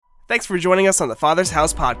Thanks for joining us on the Father's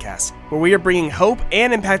House podcast, where we are bringing hope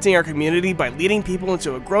and impacting our community by leading people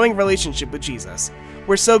into a growing relationship with Jesus.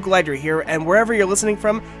 We're so glad you're here, and wherever you're listening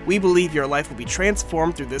from, we believe your life will be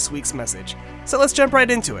transformed through this week's message. So let's jump right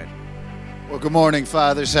into it. Well, good morning,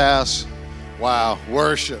 Father's House. Wow,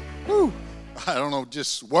 worship. Woo. I don't know,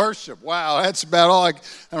 just worship. Wow, that's about all. I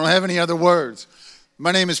don't have any other words.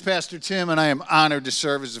 My name is Pastor Tim, and I am honored to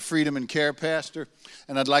serve as the Freedom and Care Pastor.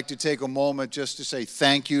 And I'd like to take a moment just to say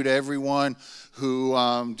thank you to everyone who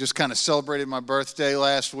just kind of celebrated my birthday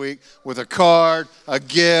last week with a card, a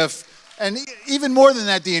gift, and even more than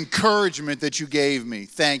that, the encouragement that you gave me.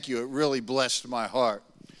 Thank you. It really blessed my heart.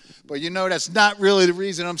 But you know, that's not really the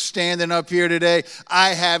reason I'm standing up here today. I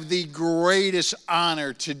have the greatest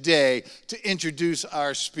honor today to introduce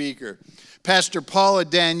our speaker. Pastor Paula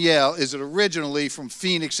Dannielle is originally from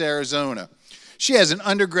Phoenix, Arizona. She has an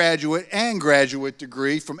undergraduate and graduate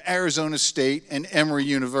degree from Arizona State and Emory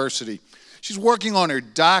University. She's working on her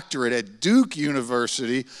doctorate at Duke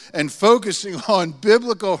University and focusing on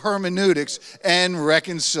biblical hermeneutics and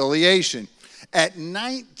reconciliation. At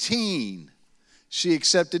 19, she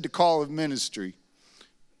accepted the call of ministry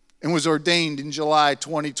and was ordained in July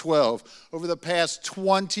 2012. Over the past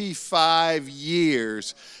 25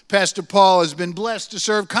 years, Pastor Paul has been blessed to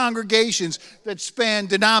serve congregations that span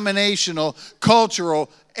denominational,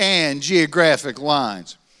 cultural, and geographic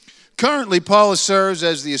lines. Currently, Paula serves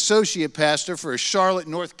as the associate pastor for a Charlotte,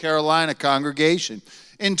 North Carolina congregation.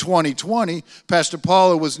 In 2020, Pastor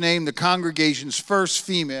Paula was named the congregation's first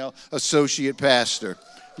female associate pastor.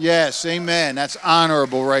 Yes, amen. That's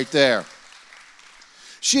honorable right there.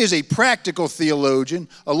 She is a practical theologian.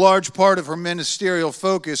 A large part of her ministerial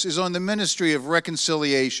focus is on the ministry of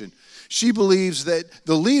reconciliation. She believes that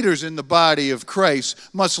the leaders in the body of Christ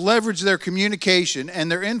must leverage their communication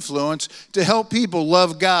and their influence to help people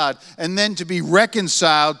love God and then to be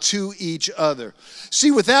reconciled to each other.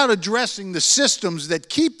 See, without addressing the systems that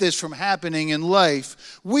keep this from happening in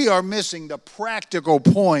life, we are missing the practical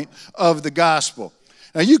point of the gospel.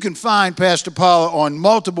 Now, you can find Pastor Paula on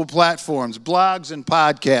multiple platforms, blogs and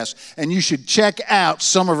podcasts, and you should check out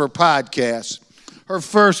some of her podcasts. Her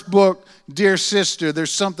first book, Dear Sister,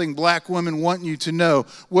 There's Something Black Women Want You to Know,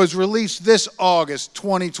 was released this August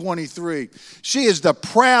 2023. She is the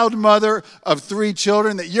proud mother of 3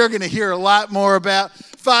 children that you're going to hear a lot more about.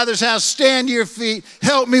 Father's House, stand to your feet.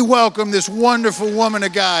 Help me welcome this wonderful woman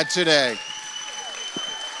of God today.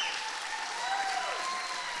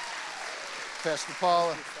 Pastor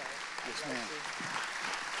Paula. Yes, ma'am.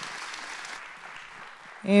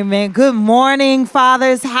 Amen. Good morning,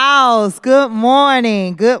 Father's House. Good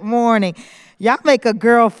morning. Good morning. Y'all make a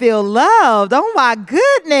girl feel loved. Oh my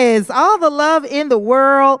goodness. All the love in the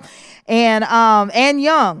world and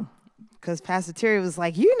young. Because Pastor Terry was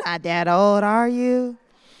like, "You're not that old, are you?"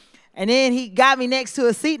 And then he got me next to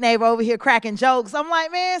a seat neighbor over here cracking jokes. I'm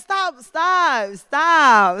like, man, stop.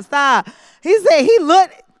 He said he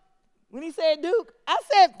looked. When he said Duke, I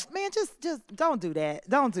said, man, just don't do that.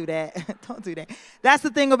 Don't do that. Don't do that. That's the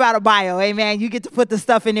thing about a bio, amen. You get to put the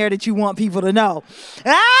stuff in there that you want people to know.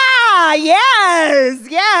 Yes.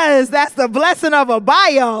 That's the blessing of a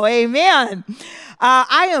bio, amen.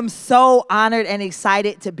 I am so honored and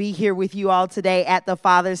excited to be here with you all today at the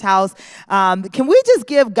Father's House. Can we just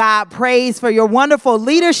give God praise for your wonderful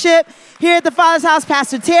leadership here at the Father's House?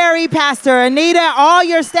 Pastor Terry, Pastor Anita, all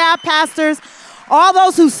your staff pastors, all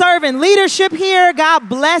those who serve in leadership here, God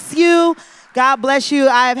bless you. God bless you.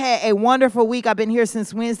 I've had a wonderful week. I've been here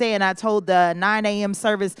since Wednesday, and I told the 9 a.m.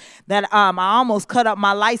 service that I almost cut up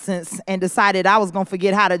my license and decided I was going to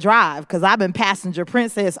forget how to drive because I've been passenger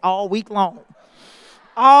princess all week long.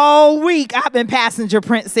 All week I've been passenger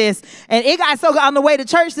princess. And it got so good. On the way to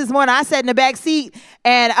church this morning, I sat in the back seat,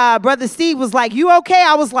 and Brother Steve was like, "You okay?"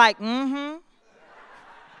 I was like, mm-hmm.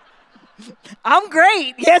 I'm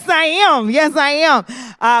great. Yes, I am.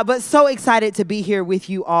 But so excited to be here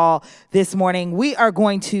with you all this morning. We are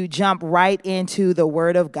going to jump right into the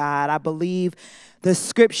Word of God. I believe the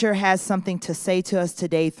Scripture has something to say to us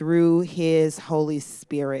today through His Holy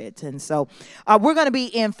Spirit. And so we're going to be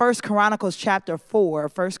in 1 Chronicles chapter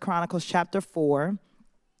 4. 1 Chronicles chapter 4.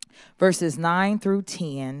 Verses 9 through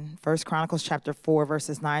 10, 1 Chronicles chapter 4,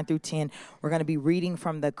 verses 9 through 10. We're going to be reading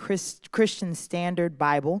from the Christian Standard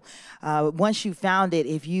Bible. Once you found it,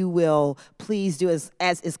 if you will, please do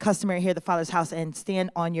as is customary here at the Father's House and stand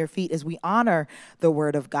on your feet as we honor the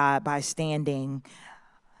Word of God by standing.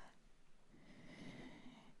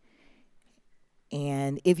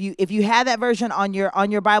 And if you have that version on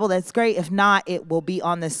your Bible, that's great. If not, it will be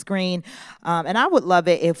on the screen. And I would love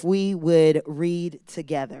it if we would read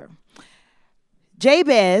together.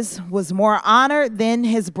 Jabez was more honored than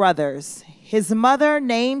his brothers. His mother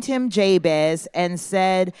named him Jabez and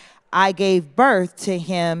said, I gave birth to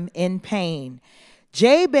him in pain.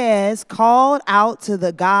 Jabez called out to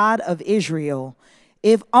the God of Israel,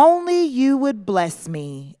 if only you would bless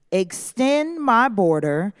me, extend my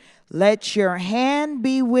border, let your hand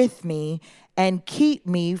be with me, and keep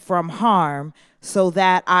me from harm so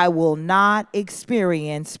that I will not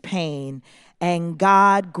experience pain. And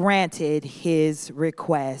God granted his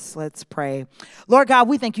request. Let's pray. Lord God,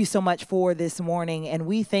 we thank you so much for this morning, and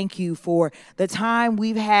we thank you for the time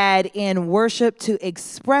we've had in worship to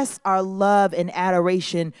express our love and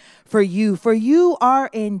adoration for you. For you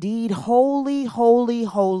are indeed holy, holy,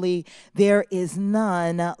 holy. There is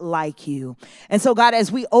none like you. And so, God,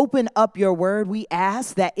 as we open up your word, we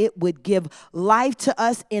ask that it would give life to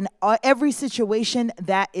us in every situation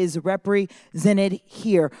that is represented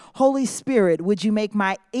here. Holy Spirit, would you make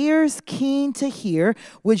my ears keen to hear?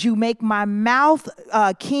 Would you make my mouth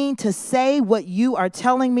keen to say what you are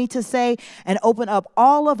telling me to say? And open up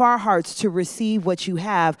all of our hearts to receive what you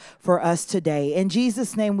have for us today. In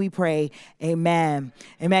Jesus' name we pray. Amen.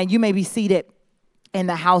 Amen. You may be seated in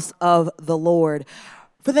the house of the Lord.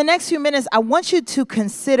 For the next few minutes, I want you to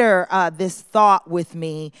consider this thought with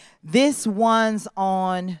me. This one's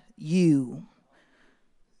on you.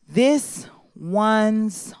 This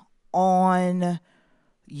one's on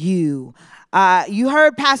you. You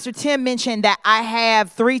heard Pastor Tim mention that I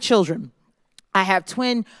have 3 children. I have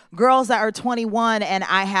twin girls that are 21, and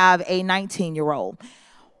I have a 19-year-old.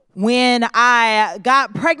 When I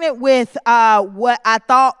got pregnant with what I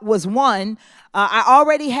thought was one, I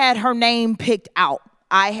already had her name picked out.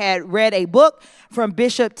 I had read a book from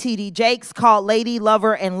Bishop T.D. Jakes called Lady,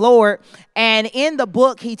 Lover, and Lord. And in the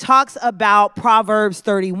book, he talks about Proverbs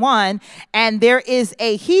 31. And there is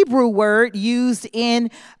a Hebrew word used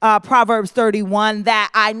in Proverbs 31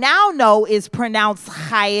 that I now know is pronounced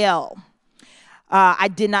Chayel. I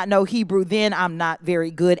did not know Hebrew then. I'm not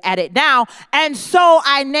very good at it now. And so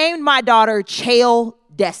I named my daughter Chael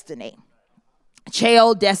Destiny.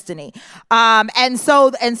 Chael Destiny. And so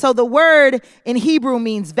the word in Hebrew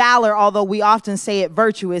means valor, although we often say it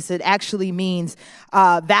virtuous. It actually means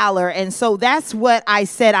valor. And so that's what I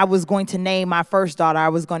said I was going to name my first daughter. I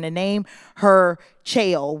was going to name her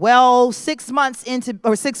Chael. Well, 6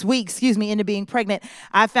 weeks into being pregnant,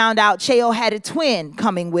 I found out Chael had a twin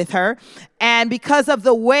coming with her. And because of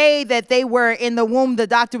the way that they were in the womb, the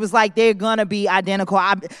doctor was like, they're going to be identical.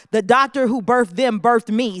 The doctor who birthed them birthed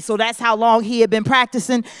me. So that's how long he had been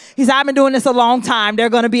practicing. He said, I've been doing this a long time. They're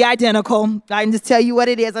going to be identical. I can just tell you what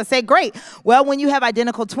it is. I said, great. Well, when you have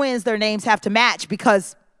identical twins, their names have to match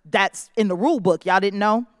because that's in the rule book. Y'all didn't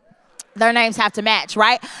know? Their names have to match,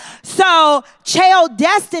 right? So Chael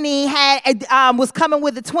Destiny was coming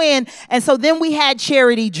with a twin, and so then we had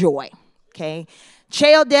Charity Joy, okay?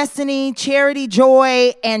 Chael Destiny, Charity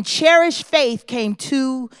Joy, and Cherished Faith came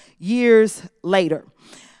 2 years later.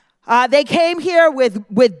 They came here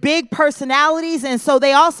with big personalities, and so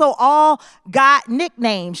they also all got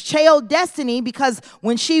nicknames. Chael Destiny, because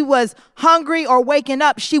when she was hungry or waking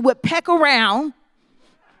up, she would peck around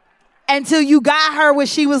until you got her what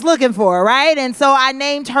she was looking for, right? And so I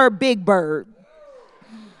named her Big Bird.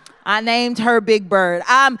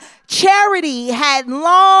 Charity had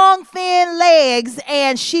long, thin legs,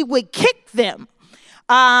 and she would kick them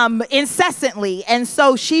incessantly. And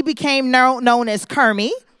so she became known as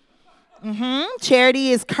Kermie.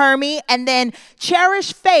 Charity is Kermie. And then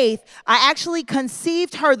Cherished Faith, I actually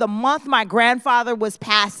conceived her the month my grandfather was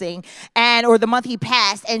passing, or the month he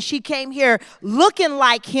passed. And she came here looking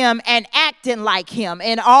like him and acting like him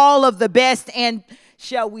in all of the best and,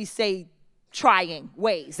 shall we say, trying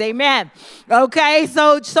ways. Amen. Okay,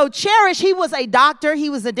 so Cherish, he was a doctor. He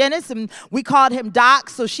was a dentist, and we called him Doc.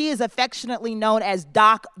 So she is affectionately known as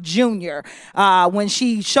Doc Jr. When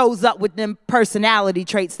she shows up with them personality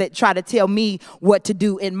traits that try to tell me what to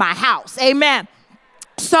do in my house. Amen.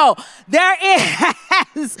 So there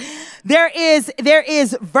is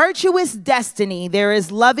virtuous destiny, there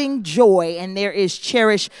is loving joy, and there is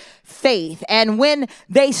cherished faith. And when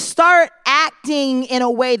they start acting in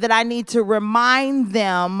a way that I need to remind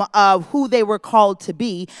them of who they were called to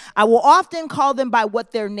be, I will often call them by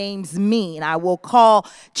what their names mean. I will call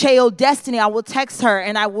Chael Destiny. I will text her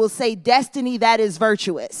and I will say, Destiny that is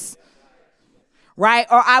virtuous, right?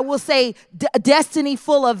 Or I will say, Destiny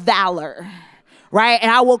full of valor. Right?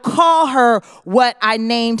 And I will call her what I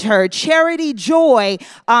named her. Charity Joy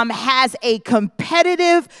has a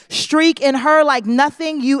competitive streak in her like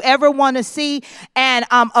nothing you ever want to see, and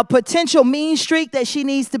a potential mean streak that she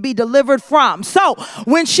needs to be delivered from. So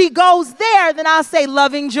when she goes there, then I'll say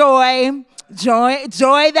loving joy, Joy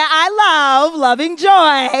that I love, loving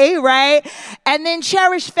joy, right? And then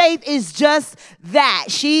cherished faith is just that.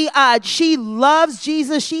 She loves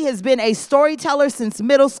Jesus. She has been a storyteller since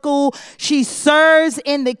middle school. She serves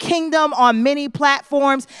in the kingdom on many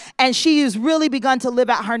platforms, and she has really begun to live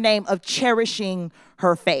out her name of cherishing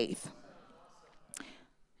her faith.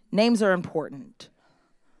 Names are important.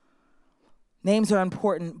 Names are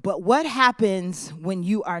important, but what happens when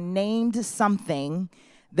you are named something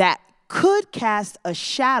that could cast a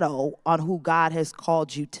shadow on who God has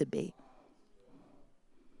called you to be?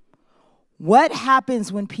 What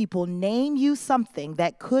happens when people name you something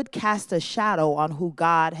that could cast a shadow on who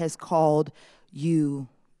God has called you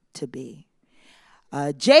to be?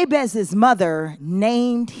 Jabez's mother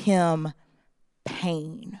named him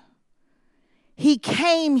Pain. He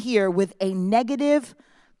came here with a negative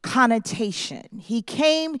connotation. He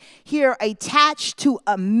came here attached to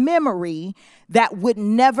a memory that would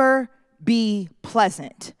never be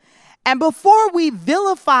pleasant. And before we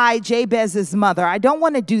vilify Jabez's mother, I don't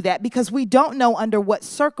want to do that because we don't know under what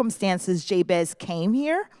circumstances Jabez came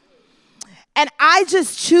here. And I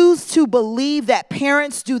just choose to believe that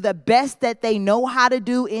parents do the best that they know how to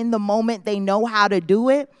do in the moment they know how to do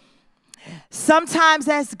it. Sometimes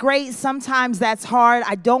that's great. Sometimes that's hard.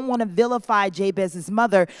 I don't want to vilify Jabez's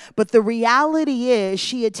mother, but the reality is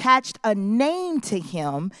she attached a name to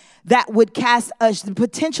him that would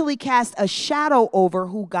potentially cast a shadow over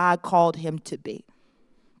who God called him to be.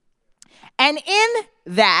 And in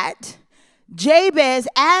that, Jabez,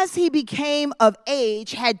 as he became of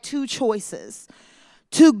age, had two choices: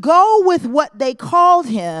 to go with what they called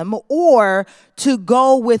him or to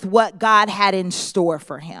go with what God had in store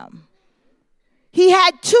for him. He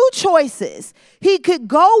had two choices. He could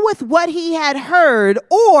go with what he had heard,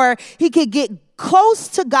 or he could get close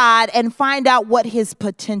to God and find out what his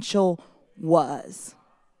potential was.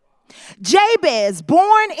 Jabez,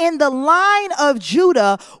 born in the line of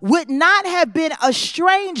Judah, would not have been a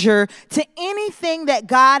stranger to anything that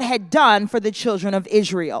God had done for the children of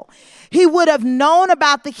Israel. He would have known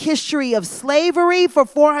about the history of slavery for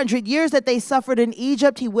 400 years that they suffered in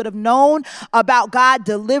Egypt. He would have known about God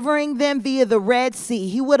delivering them via the Red Sea.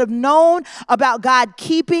 He would have known about God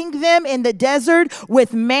keeping them in the desert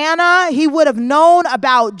with manna. He would have known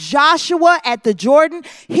about Joshua at the Jordan.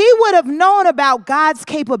 He would have known about God's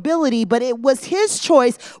capability, but it was his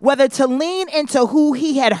choice whether to lean into who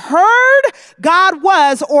he had heard God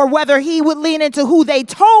was or whether he would lean into who they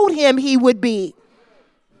told him he would be.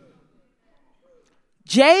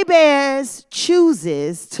 Jabez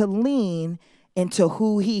chooses to lean into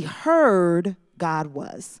who he heard God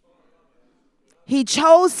was. He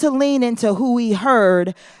chose to lean into who he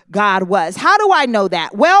heard God was. How do I know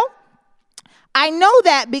that? Well, I know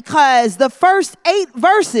that because the first 8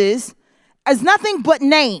 verses is nothing but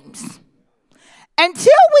names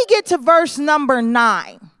until we get to verse number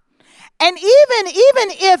 9. And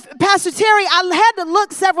even if, Pastor Terry, I had to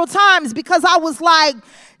look several times because I was like,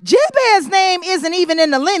 Jabez's name isn't even in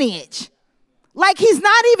the lineage. Like, he's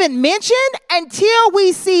not even mentioned until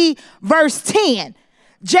we see verse 10.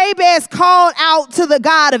 Jabez called out to the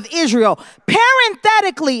God of Israel.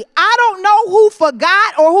 Parenthetically, I don't know who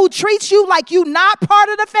forgot or who treats you like you not part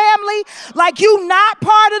of the family, like you not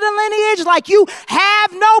part of the lineage, like you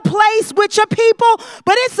have no place with your people.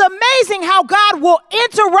 But it's amazing how God will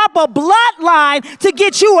interrupt a bloodline to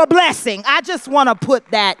get you a blessing. I just want to put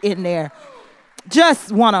that in there.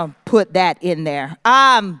 Just want to put that in there.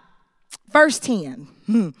 Verse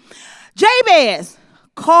 10. Jabez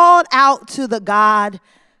called out to the God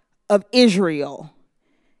of Israel,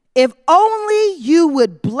 if only you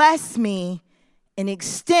would bless me and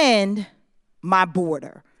extend my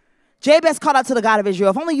border. Jabez called out to the God of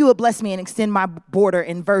Israel, if only you would bless me and extend my border,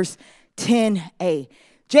 in verse 10a.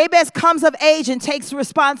 Jabez comes of age and takes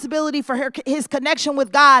responsibility for his connection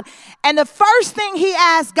with God. And the first thing he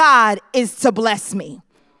asks God is to bless me.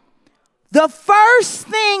 The first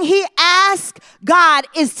thing he asks God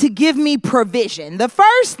is to give me provision. The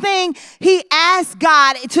first thing he asks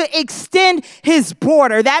God to extend his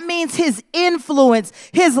border. That means his influence,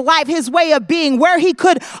 his life, his way of being, where he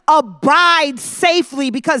could abide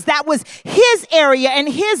safely, because that was his area and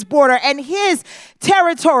his border and his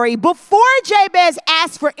territory. Before Jabez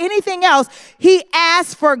asked for anything else, he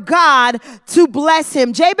asked for God to bless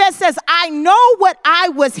him. Jabez says, I know what I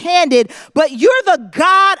was handed, but you're the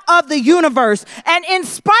God of the universe. And in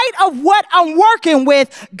spite of what I'm working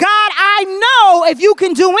with, God, I know if you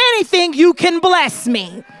can do anything, you can bless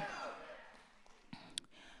me.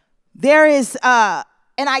 There is an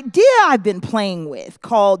idea I've been playing with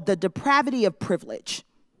called the depravity of privilege.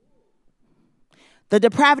 The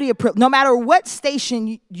depravity of privilege. No matter what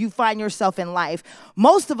station you find yourself in life,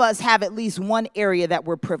 most of us have at least one area that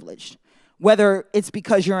we're privileged. Whether it's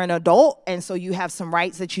because you're an adult and so you have some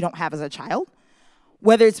rights that you don't have as a child.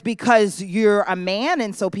 Whether it's because you're a man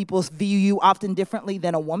and so people view you often differently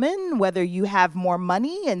than a woman. Whether you have more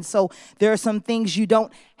money and so there are some things you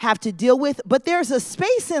don't have to deal with. But there's a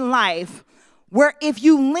space in life where if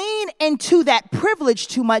you lean into that privilege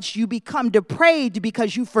too much, you become depraved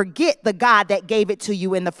because you forget the God that gave it to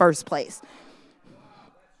you in the first place.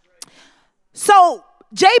 So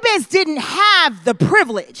Jabez didn't have the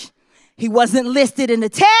privilege. He wasn't listed in the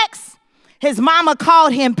text. His mama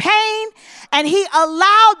called him pain, and he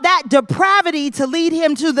allowed that depravity to lead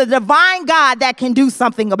him to the divine God that can do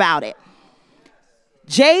something about it.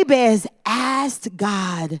 Jabez asked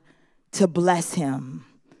God to bless him.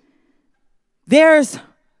 There's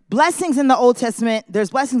blessings in the Old Testament.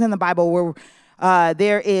 There's blessings in the Bible where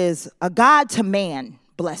there is a God to man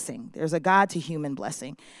blessing. There's a God to human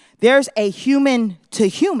blessing. There's a human to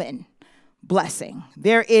human blessing.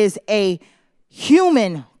 There is a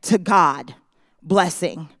human to God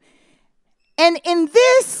blessing. And in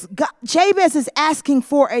this, Jabez is asking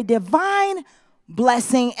for a divine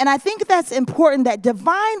blessing. And I think that's important, that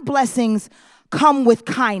divine blessings come with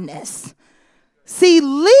kindness. See,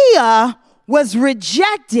 Leah was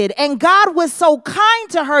rejected, and God was so kind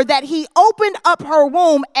to her that he opened up her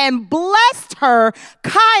womb and blessed her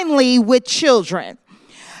kindly with children.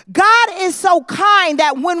 God is so kind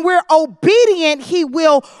that when we're obedient, he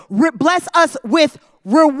will bless us with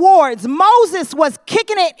rewards. Moses was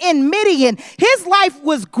kicking it in Midian. His life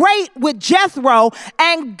was great with Jethro,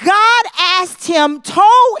 and God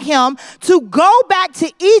told him to go back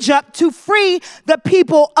to Egypt to free the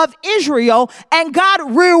people of Israel, and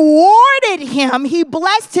God rewarded him. He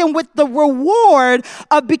blessed him with the reward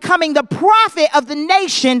of becoming the prophet of the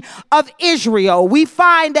nation of Israel. We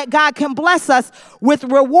find that God can bless us with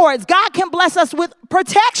rewards. God can bless us with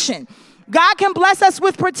protection. God can bless us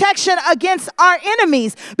with protection against our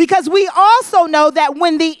enemies, because we also know that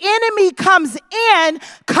when the enemy comes in,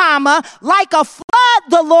 like a flood,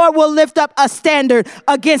 the Lord will lift up a standard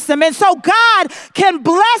against them. And so God can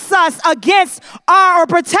bless us or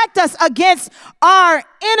protect us against our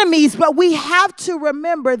enemies, but we have to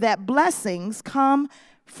remember that blessings come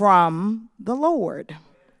from the Lord.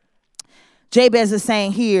 Jabez is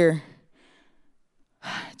saying here,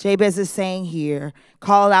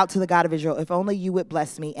 call out to the God of Israel, if only you would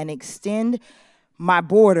bless me and extend my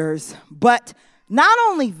borders. But not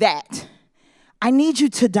only that, I need you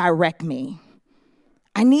to direct me.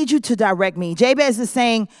 Jabez is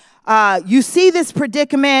saying, you see this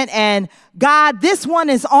predicament, and God, this one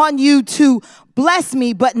is on you to bless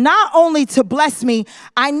me, but not only to bless me,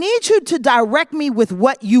 I need you to direct me with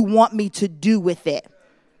what you want me to do with it.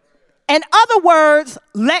 In other words,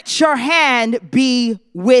 let your hand be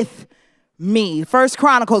with me. 1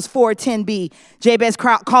 Chronicles 4:10b, Jabez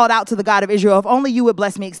called out to the God of Israel, if only you would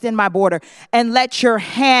bless me, extend my border, and let your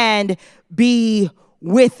hand be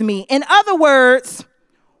with me. In other words,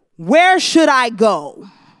 where should I go?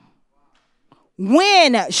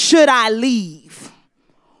 When should I leave?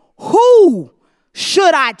 Who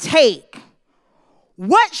should I take?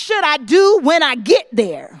 What should I do when I get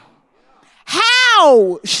there?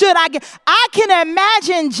 How should I get? I can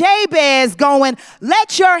imagine Jabez going,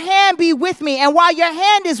 let your hand be with me. And while your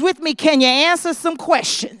hand is with me, can you answer some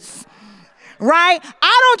questions? Right?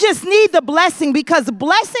 I don't just need the blessing, because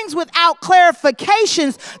blessings without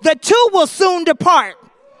clarifications, the two will soon depart.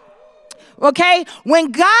 Okay?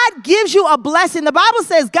 When God gives you a blessing, the Bible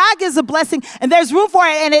says God gives a blessing and there's room for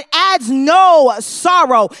it, and it adds no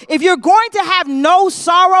sorrow. If you're going to have no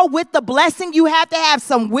sorrow with the blessing, you have to have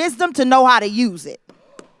some wisdom to know how to use it.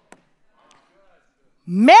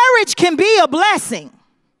 Marriage can be a blessing,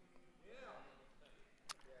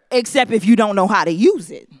 except if you don't know how to use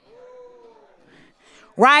it.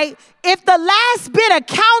 Right? If the last bit of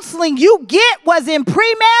counseling you get was in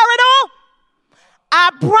premarital, I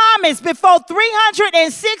promise before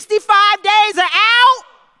 365 days are out,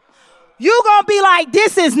 you're going to be like,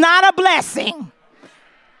 this is not a blessing.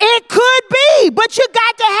 It could be, but you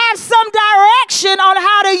got to have some direction on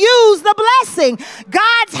how to use the blessing.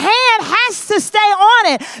 God's hand has to stay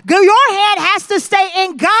on it. Your hand has to stay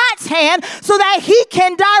in God's hand so that he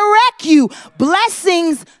can direct you.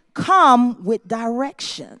 Blessings come with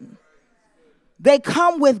direction. They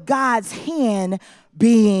come with God's hand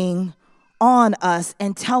being on us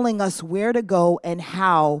and telling us where to go and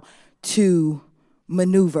how to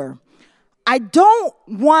maneuver. I don't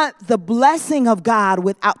want the blessing of God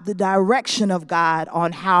without the direction of God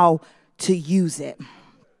on how to use it.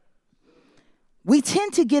 We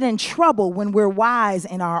tend to get in trouble when we're wise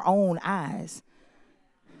in our own eyes.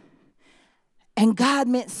 And God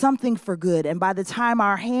meant something for good. And by the time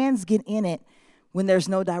our hands get in it, when there's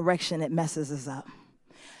no direction, it messes us up.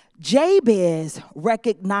 Jabez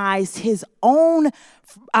recognized his own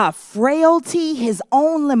frailty, his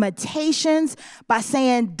own limitations by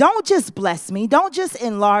saying, don't just bless me, don't just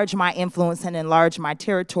enlarge my influence and enlarge my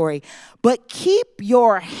territory, but keep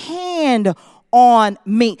your hand on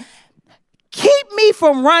me. Keep me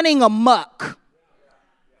from running amok.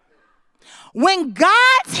 When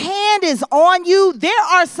God's hand is on you, there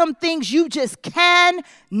are some things you just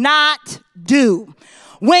cannot do.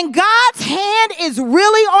 When God's hand is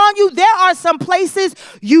really on you, there are some places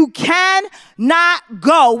you cannot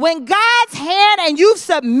go. When God's hand and you've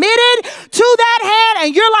submitted to that hand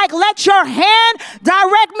and you're like, let your hand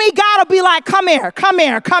direct me, God will be like, come here, come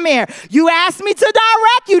here, come here. You asked me to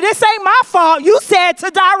direct you. This ain't my fault. You said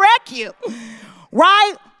to direct you,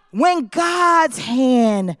 right? When God's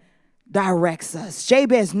hand directs us.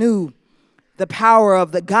 Jabez knew the power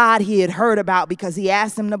of the God he had heard about because he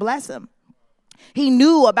asked him to bless him. He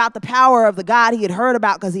knew about the power of the God he had heard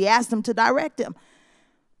about because he asked him to direct him.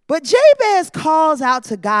 But Jabez calls out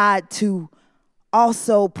to God to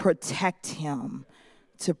also protect him,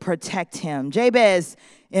 to protect him. Jabez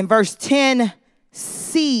in verse 10c,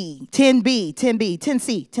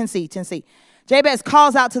 10c. Jabez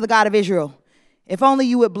calls out to the God of Israel, if only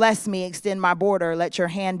you would bless me, extend my border, let your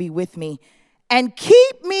hand be with me, and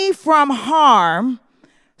keep me from harm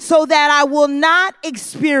so that I will not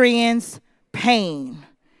experience pain.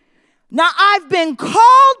 Now, I've been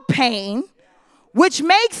called pain, which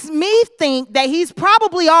makes me think that he's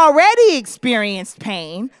probably already experienced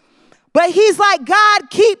pain. But he's like, God,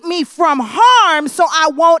 keep me from harm so I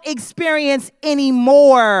won't experience any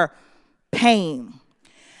more pain.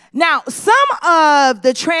 Now, some of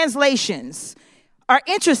the translations are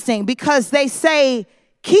interesting because they say,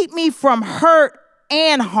 keep me from hurt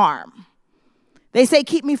and harm. They say,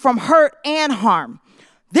 keep me from hurt and harm.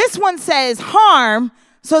 This one says harm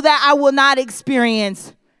so that I will not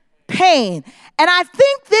experience pain. And I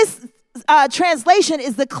think this translation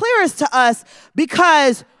is the clearest to us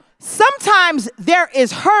because sometimes there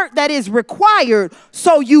is hurt that is required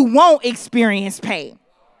so you won't experience pain.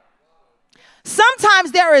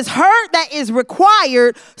 Sometimes there is hurt that is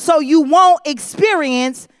required so you won't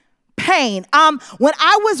experience pain. When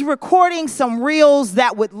I was recording some reels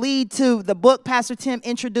that would lead to the book Pastor Tim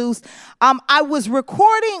introduced, I was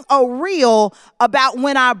recording a reel about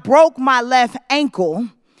when I broke my left ankle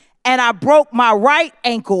and I broke my right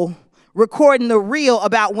ankle, recording the reel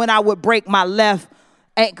about when I would break my left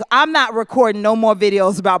ankle. I'm not recording no more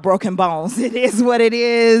videos about broken bones. It is what it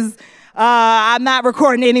is. I'm not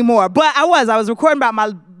recording anymore, but I was recording about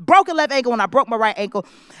my broken left ankle when I broke my right ankle.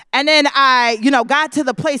 And then I, got to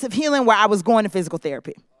the place of healing where I was going to physical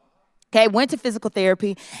therapy. Okay, went to physical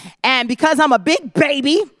therapy. And because I'm a big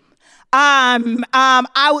baby, I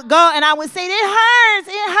would go and I would say,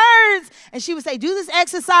 it hurts. And she would say, do this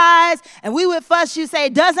exercise. And we would fuss. She'd say,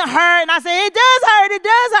 it doesn't hurt. And I say, it does hurt.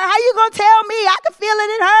 How you going to tell me? I can feel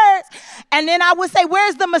it hurts. And then I would say,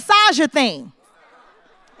 where's the massager thing?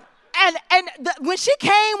 When she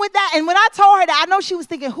came with that, and when I told her that, I know she was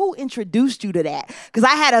thinking, who introduced you to that? Because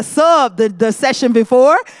I had a sub the session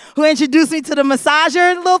before who introduced me to the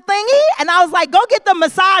massager little thingy. And I was like, go get the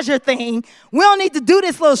massager thing. We don't need to do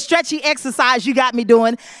this little stretchy exercise you got me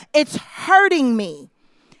doing. It's hurting me.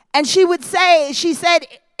 And she said,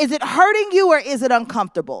 is it hurting you or is it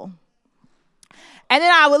uncomfortable? And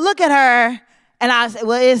then I would look at her and I would say,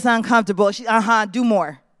 well, it's uncomfortable. She, do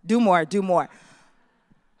more.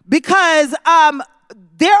 Because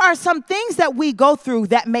there are some things that we go through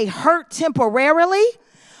that may hurt temporarily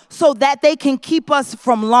so that they can keep us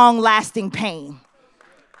from long-lasting pain.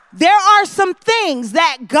 There are some things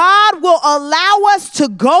that God will allow us to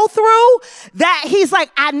go through that he's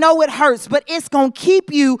like, I know it hurts, but it's going to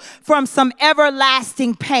keep you from some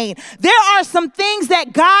everlasting pain. There are some things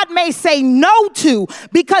that God may say no to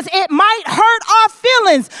because it might hurt our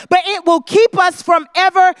feelings, but it will keep us from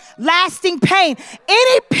everlasting pain.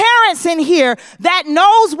 Any parents in here that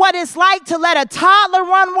knows what it's like to let a toddler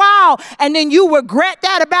run wild and then you regret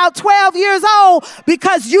that about 12 years old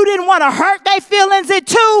because you didn't want to hurt their feelings at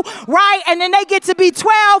 2, right? And then they get to be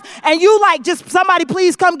 12 and you like, just somebody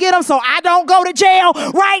please come get them so I don't go to jail,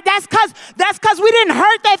 right? That's because we didn't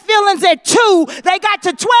hurt their feelings at 2. They got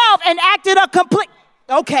to 12 and acted a complete...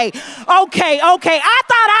 Okay. I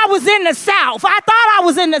thought I was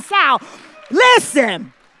in the South.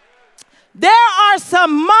 Listen, there are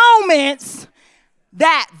some moments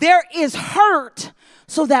that there is hurt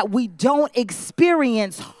so that we don't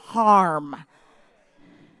experience harm.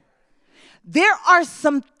 there are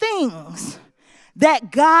some things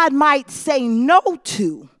that God might say no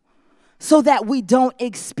to so that we don't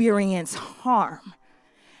experience harm.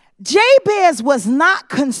 Jabez was not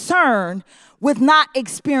concerned with not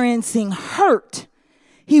experiencing hurt.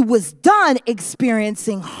 He was done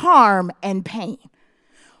experiencing harm and pain.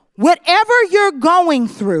 Whatever you're going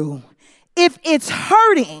through, if it's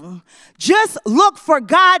hurting, just look for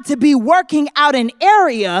God to be working out an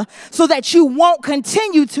area so that you won't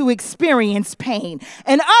continue to experience pain.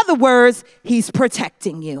 In other words, he's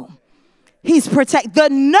protecting you. The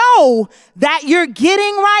no that you're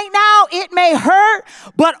getting right now, it may hurt,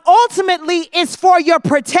 but ultimately it's for your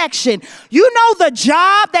protection. You know, the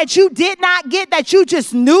job that you did not get, that you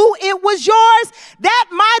just knew it was yours, that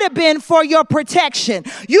might have been for your protection.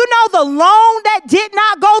 You know, the loan that did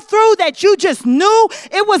not go through, that you just knew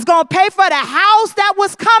it was going to pay for the house that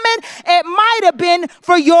was coming, it might have been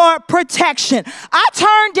for your protection. I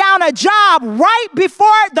turned down a job right before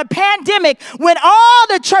the pandemic when all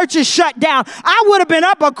the churches shut down. I would have been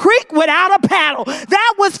up a creek without a paddle.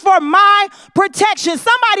 That was for my protection.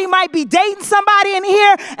 Somebody might be dating somebody in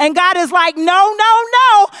here, and God is like, no,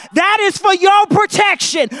 that is for your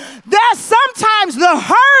protection. That sometimes the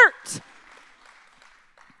hurt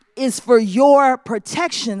is for your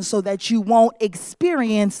protection so that you won't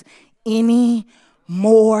experience any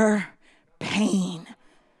more pain.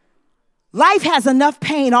 Life has enough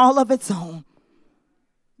pain all of its own.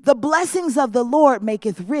 The blessings of the Lord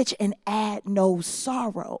maketh rich and add no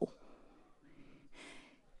sorrow.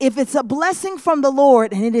 If it's a blessing from the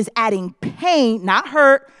Lord and it is adding pain, not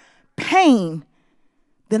hurt, pain,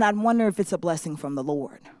 then I'd wonder if it's a blessing from the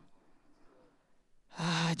Lord.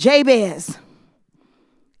 Jabez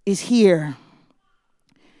is here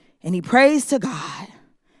and he prays to God.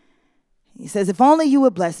 He says, if only you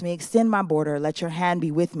would bless me, extend my border, let your hand be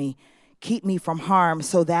with me. Keep me from harm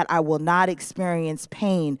so that I will not experience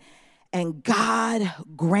pain. And God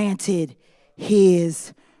granted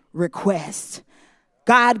his request.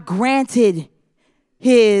 God granted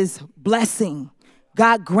his blessing.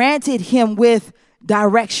 God granted him with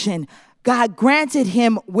direction. God granted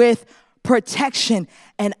him with protection.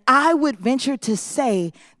 And I would venture to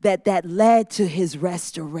say that that led to his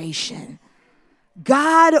restoration.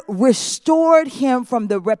 God restored him from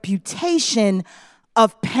the reputation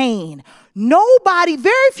of pain.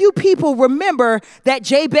 Very few people remember that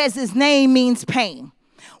Jabez's name means pain.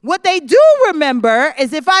 What they do remember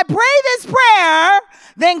is if I pray this prayer,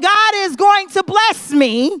 then God is going to bless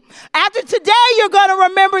me. After today, you're going to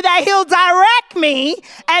remember that he'll direct me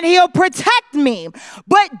and he'll protect me.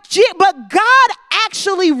 But God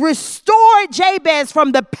actually restored Jabez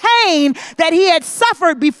from the pain that he had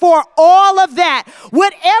suffered before all of that.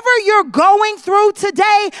 Whatever you're going through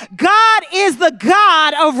today, God is the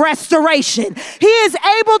God of restoration. He is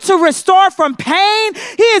able to restore from pain.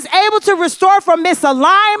 He is able to restore from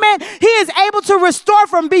misalignment. He is able to restore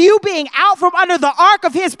from you being out from under the ark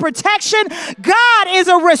of his protection. God is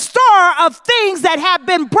a restorer of things that have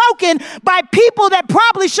been broken by people that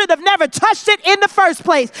probably should have never touched it in the first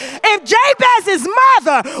place. If Jabez's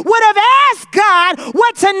mother would have asked God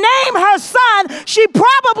what to name her son, she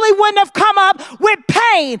probably wouldn't have come up with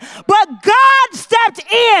pain. But God stepped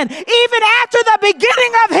in even after the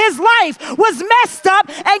beginning of his life was messed up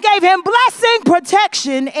and gave him blessing,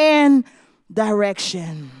 protection, and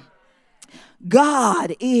direction.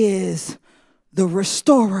 God is the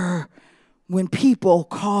restorer when people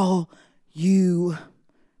call you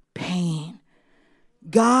pain.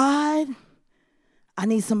 God, I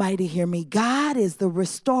need somebody to hear me. God is the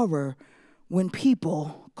restorer when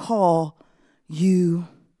people call you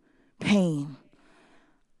pain.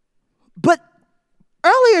 But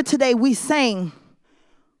earlier today we sang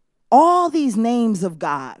all these names of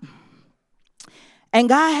God. And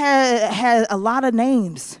God had a lot of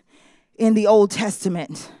names in the Old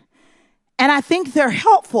Testament. And I think they're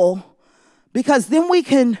helpful because then we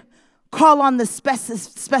can call on the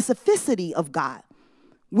specificity of God.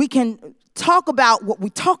 We can talk about what we're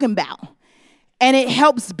talking about, and it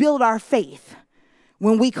helps build our faith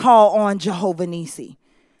when we call on Jehovah Nissi.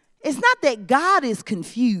 It's not that God is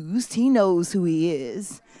confused. He knows who he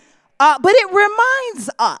is. But it reminds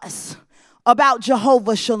us about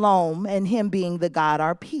Jehovah Shalom and him being the God,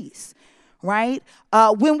 our peace, right?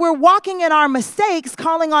 When we're walking in our mistakes,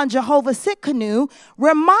 calling on Jehovah Sitkanu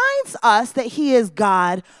reminds us that he is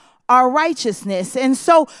God, our righteousness. And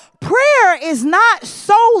so prayer is not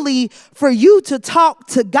solely for you to talk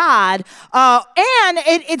to God. And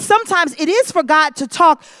it sometimes it is for God to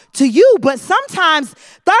talk to you, but sometimes,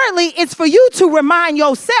 thirdly, it's for you to remind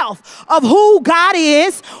yourself of who God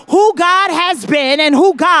is, who God has been, and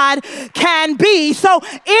who God can be. So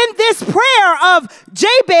in this prayer of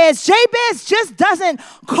Jabez just doesn't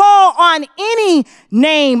call on any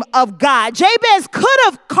name of God. Jabez could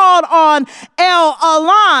have called on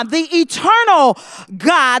Olam, the eternal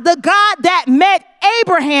God, the God that met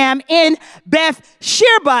Abraham in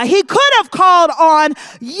Beth-sheba. He could have called on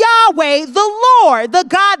Yahweh, the Lord, the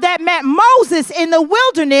God that met Moses in the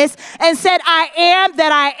wilderness and said, I am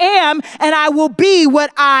that I am, and I will be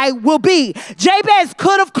what I will be. Jabez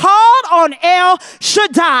could have called on El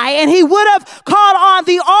Shaddai, and he would have called on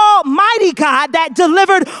the Almighty God that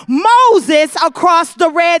delivered Moses across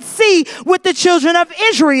the Red Sea with the children of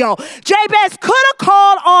Israel. Jabez could have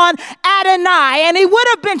called on Adonai, and he would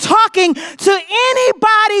have been talking to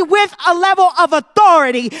anybody with a level of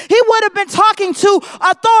authority. He would have been talking to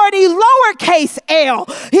authority lowercase l.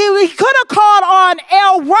 He could have called on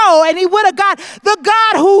El Ro, and he would have got the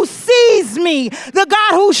God who sees me, the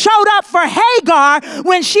God who showed up for Hagar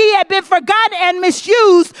when she had been forgotten and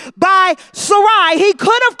misused by Sarai. He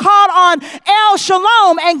could have called on El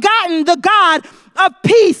Shalom and gotten the God of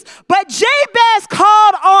peace. But Jabez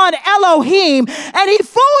called on Elohim, and he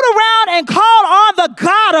fooled around and called on the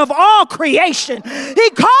God of all creation. He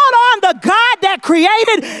called on the God that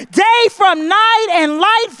created day from night and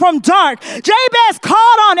light from dark. Jabez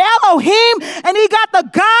called on Elohim, and he got the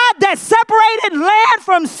God that separated land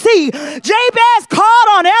from sea. Jabez called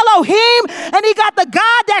on Elohim, and he got the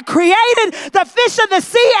God that created the fish of the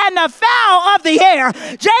sea and the fowl of the air.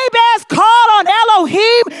 Jabez called on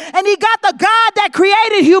Elohim, and he got the God that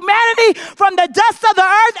created humanity from the dust of the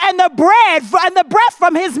earth and the breath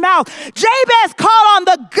from his mouth. Jabez called on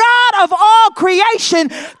the God of all creation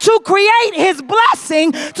to create his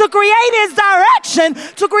blessing, to create his direction,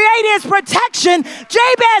 to create his protection.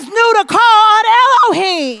 Jabez knew to call on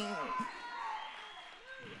Elohim.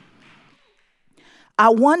 I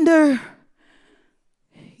wonder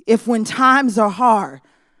if when times are hard,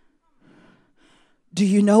 do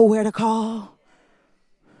you know where to call?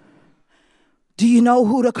 Do you know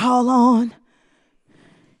who to call on?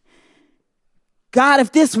 God,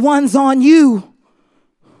 if this one's on you,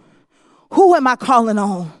 who am I calling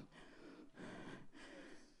on?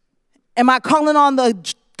 Am I calling on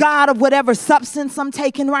the God of whatever substance I'm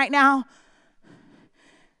taking right now?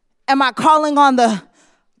 Am I calling on the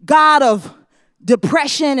God of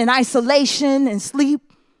depression and isolation and sleep?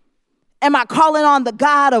 Am I calling on the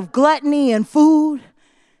God of gluttony and food?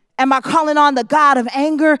 Am I calling on the God of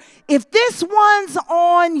anger? If this one's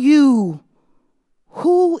on you,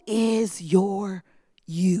 who is your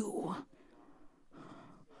you?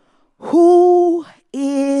 Who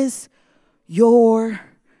is your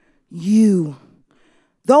you?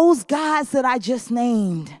 Those gods that I just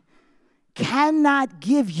named cannot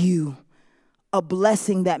give you a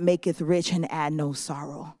blessing that maketh rich and add no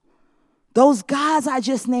sorrow. Those gods I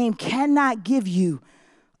just named cannot give you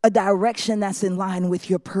a direction that's in line with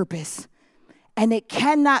your purpose. And it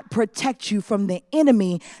cannot protect you from the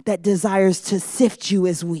enemy that desires to sift you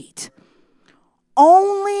as wheat.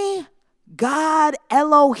 Only God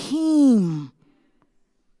Elohim,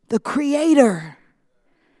 the creator,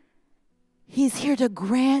 he's here to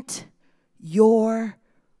grant your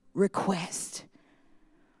request.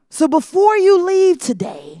 So before you leave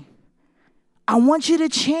today, I want you to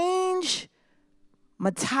change my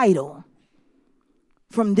title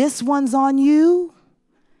from "This One's on You"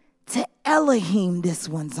 to "Elohim, this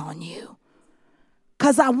one's on you."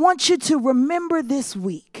 Because I want you to remember this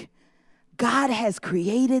week, God has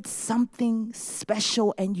created something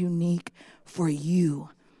special and unique for you.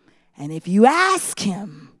 And if you ask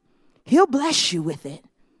him, he'll bless you with it.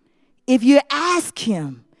 If you ask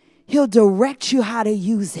him, he'll direct you how to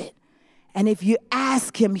use it. And if you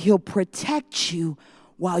ask him, he'll protect you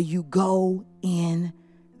while you go in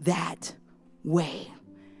that way.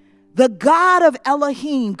 The God of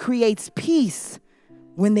Elohim creates peace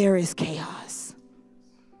when there is chaos.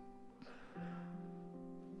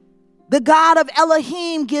 The God of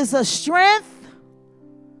Elohim gives us strength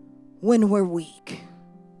when we're weak.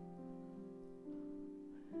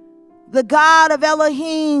 The God of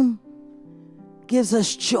Elohim gives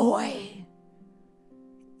us joy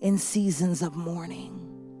in seasons of mourning.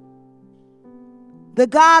 The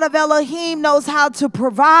God of Elohim knows how to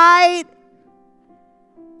provide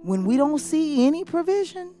when we don't see any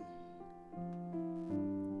provision.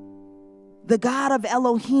 The God of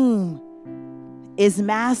Elohim is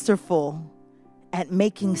masterful at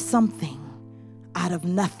making something out of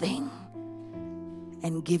nothing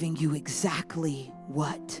and giving you exactly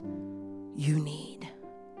what you need.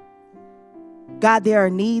 God, there are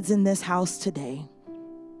needs in this house today.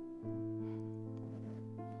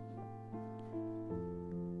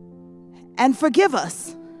 And forgive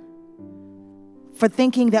us for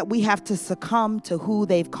thinking that we have to succumb to who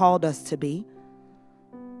they've called us to be,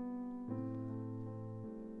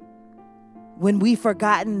 when we've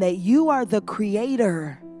forgotten that you are the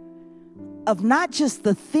creator of not just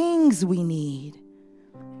the things we need,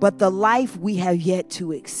 but the life we have yet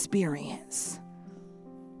to experience,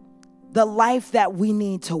 the life that we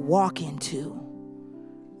need to walk into,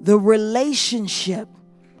 the relationship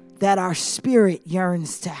that our spirit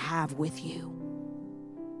yearns to have with you.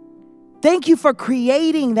 Thank you for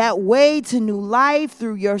creating that way to new life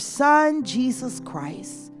through your Son, Jesus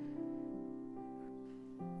Christ.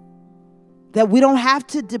 That we don't have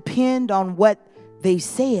to depend on what they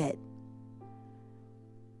said.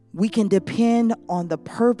 We can depend on the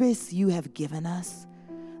purpose you have given us,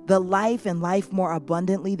 the life and life more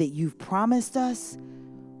abundantly that you've promised us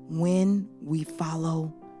when we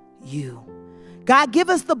follow you. God, give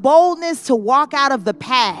us the boldness to walk out of the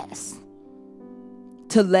past,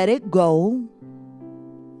 to let it go.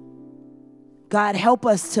 God, help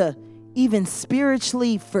us to even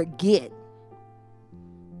spiritually forget.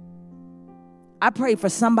 I pray for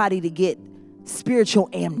somebody to get spiritual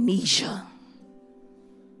amnesia.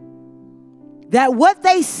 That what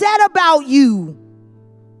they said about you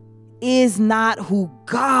is not who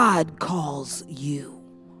God calls you.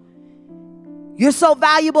 You're so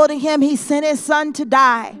valuable to him, he sent his son to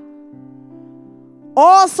die.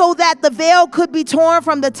 All so that the veil could be torn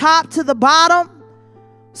from the top to the bottom,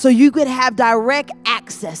 so you could have direct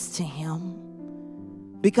access to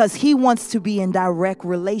him, because he wants to be in direct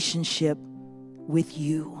relationship with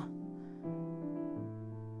you.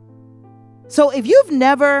 So if you've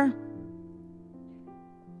never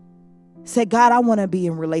said, God, I want to be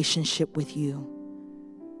in relationship with you,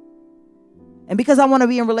 and because I want to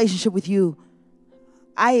be in relationship with you,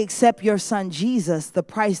 I accept your son Jesus, the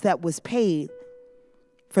price that was paid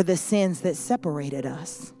for the sins that separated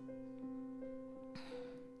us.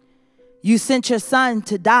 You sent your son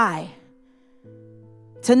to die,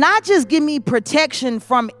 to not just give me protection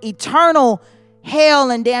from eternal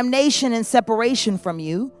hell and damnation and separation from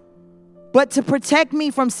you, but to protect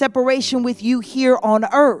me from separation with you here on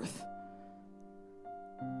earth.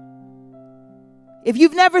 If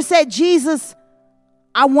you've never said, Jesus,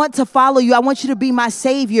 I want to follow you, I want you to be my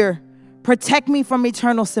Savior, protect me from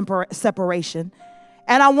eternal separation,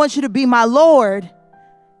 and I want you to be my Lord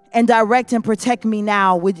and direct and protect me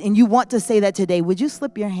now, and you want to say that today, would you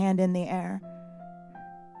slip your hand in the air?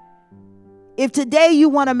 If today you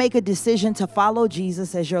want to make a decision to follow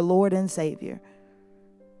Jesus as your Lord and Savior,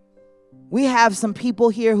 we have some people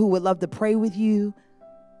here who would love to pray with you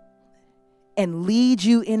and lead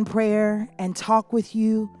you in prayer and talk with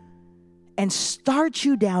you and start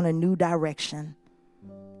you down a new direction.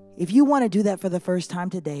 If you want to do that for the first time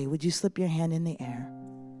today, would you slip your hand in the air?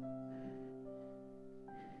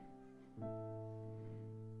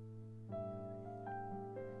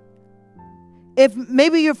 If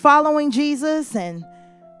maybe you're following Jesus and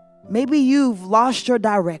maybe you've lost your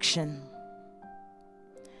direction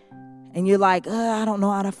and you're like, I don't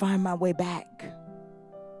know how to find my way back,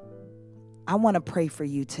 I want to pray for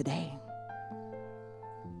you today.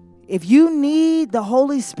 If you need the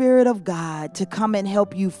Holy Spirit of God to come and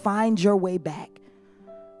help you find your way back,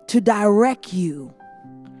 to direct you,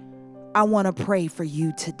 I want to pray for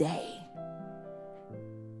you today.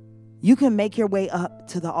 You can make your way up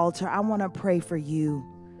to the altar. I want to pray for you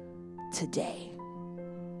today.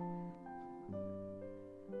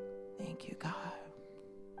 Thank you, God.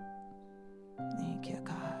 Thank you,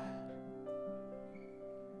 God.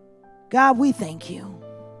 God, we thank you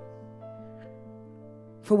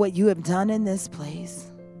for what you have done in this place,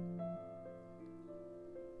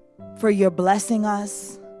 for your blessing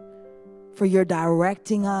us, for your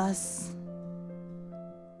directing us,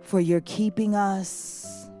 for your keeping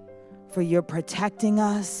us, for your protecting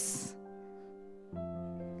us.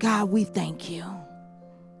 God, we thank you.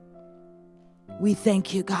 We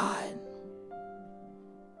thank you, God.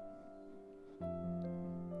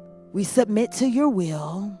 We submit to your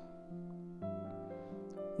will.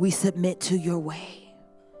 We submit to your way.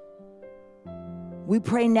 We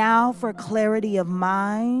pray now for clarity of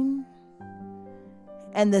mind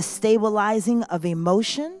and the stabilizing of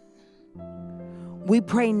emotion. We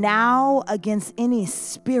pray now against any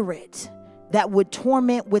spirit that would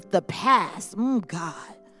torment with the past, God,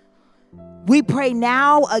 We pray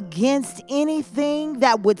now against anything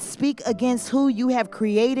that would speak against who you have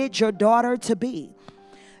created your daughter to be.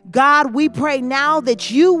 God, we pray now that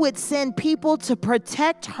you would send people to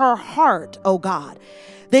protect her heart, oh God.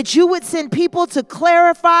 That you would send people to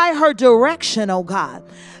clarify her direction, oh God.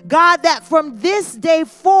 God, that from this day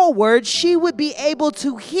forward, she would be able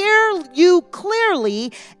to hear you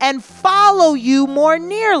clearly and follow you more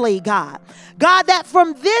nearly, God. God, that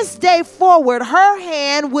from this day forward, her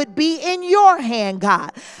hand would be in your hand,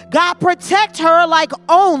 God. God, protect her like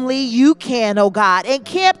only you can, oh God. And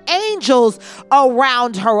camp angels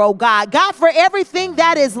around her, oh God. God, for everything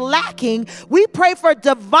that is lacking, we pray for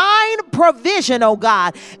divine provision, oh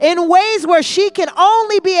God, in ways where she can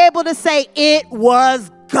only be able to say, it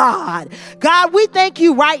was God. God, we thank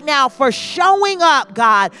you right now for showing up,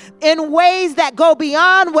 God, in ways that go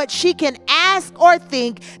beyond what she can ask or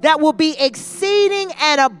think, that will be exceeding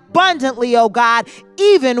and abundantly, oh God,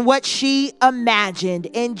 even what she imagined.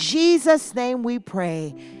 In Jesus' name we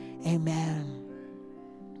pray. Amen.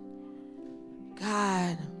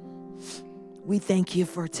 God, we thank you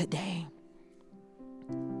for today.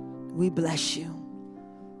 We bless you.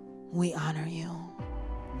 We honor you.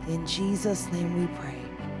 In Jesus' name we pray.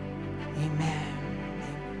 Amen.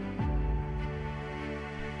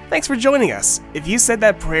 Thanks for joining us. If you said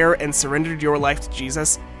that prayer and surrendered your life to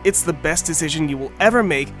Jesus, it's the best decision you will ever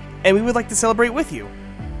make, and we would like to celebrate with you.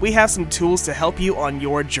 We have some tools to help you on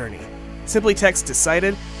your journey. Simply text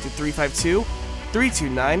DECIDED to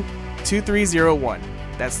 352-329-2301.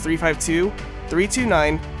 That's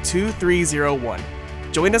 352-329-2301.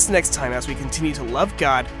 Join us next time as we continue to love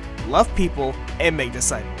God, love people, and make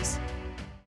disciples.